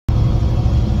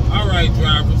Alright,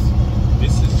 drivers,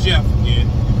 this is Jeff again,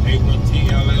 A1T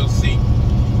LLC.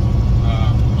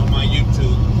 On my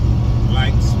YouTube,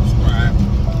 like, subscribe.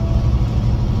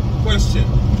 Question.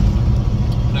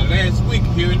 Now, last week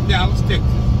here in Dallas, Texas,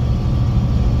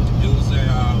 it was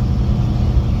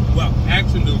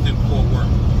actually it was in Fort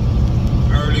Worth,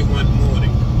 early one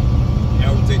morning.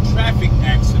 There was a traffic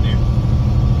accident.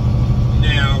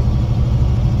 Now,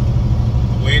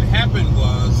 the way it happened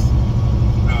was,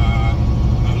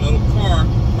 a little car,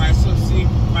 Chrysler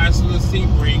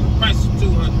Sebring, Chrysler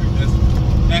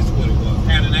 200, that's what it was,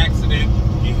 had an accident.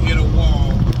 It hit a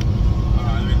wall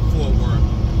in Fort Worth.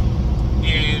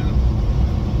 And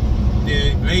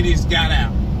the ladies got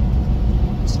out.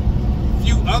 A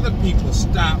few other people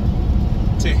stopped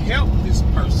to help this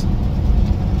person.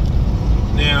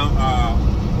 Now,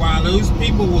 while those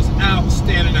people was out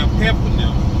standing up helping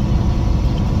them,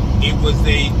 it was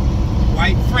a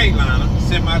white Freightliner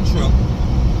semi-truck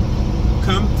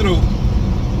come through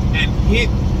and hit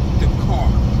the car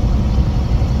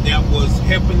that was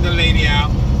helping the lady out,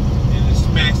 and it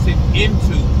smashed it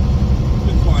into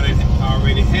the car that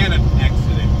already had an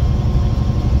accident.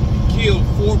 It killed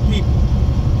 4 people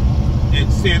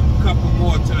and sent a couple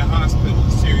more to the hospital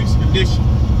in serious condition.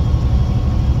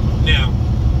 Now,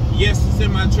 yes, the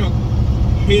semi-truck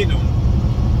hit them,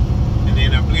 and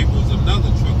then I believe it was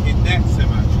another truck hit that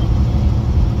semi-truck.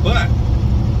 But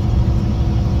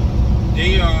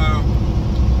there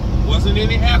wasn't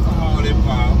any alcohol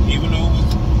involved, even though it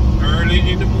was early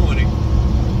in the morning.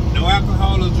 No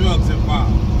alcohol or drugs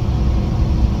involved.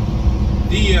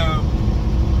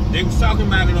 They was talking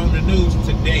about it on the news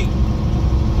today.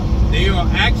 They are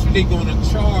actually going to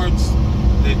charge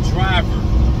the driver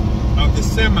of the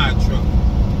semi-truck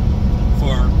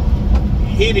for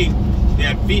hitting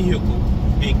that vehicle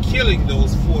and killing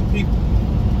those 4 people.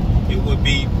 It would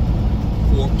be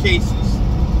 4 cases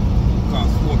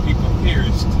because 4 people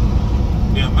perished.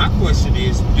 Now, my question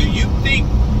is, do you think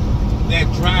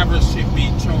that driver should be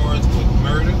charged with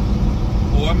murder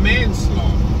or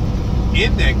manslaughter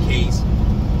in that case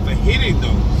for hitting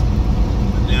those?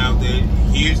 Now,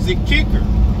 here's the kicker.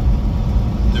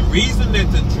 The reason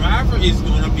that the driver is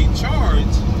going to be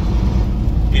charged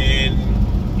and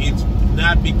it's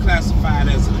not be classified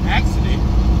as an accident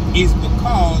is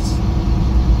because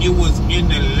it was in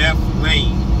the left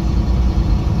lane.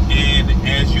 And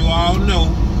as you all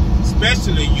know,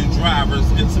 especially you drivers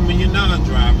and some of your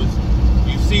non-drivers,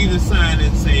 you see the sign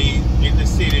that say in the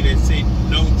city that say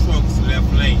no trucks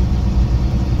left lane.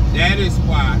 That is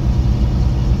why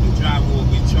the driver will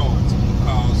be charged,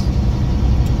 because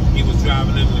he was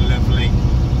driving in the left lane.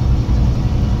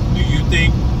 Do you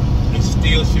think it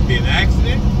still should be an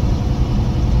accident?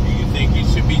 Do you think he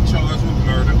should be charged with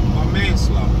murder or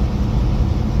manslaughter?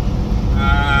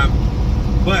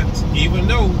 But even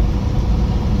though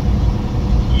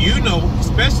you know,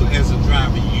 especially as a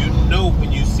driver, you know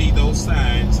when you see those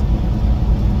signs,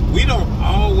 we don't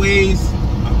always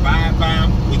abide by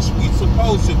them, which we're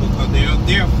supposed to because they're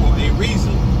there for a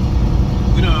reason.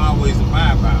 We don't always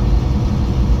abide by them.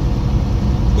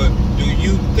 But do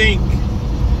you think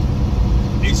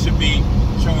it should be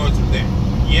charged with that?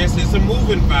 Yes, it's a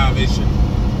moving violation,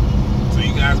 so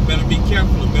you guys better be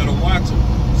careful and better watch them,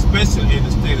 especially in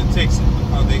the state of Texas,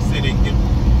 because they say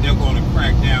they're going to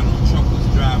crack down on truckers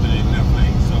driving in left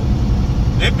lane. So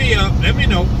let me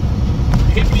know.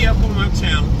 Hit me up on my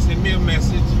channel. Send me a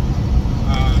message.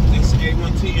 This is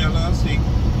A1T LLC.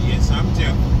 Yes, I'm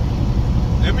Jeff.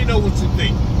 Let me know what you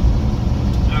think.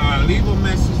 Leave a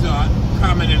message or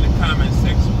comment in the comment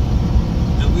section,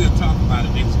 and we'll talk about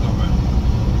it next go round.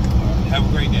 Have a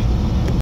great day.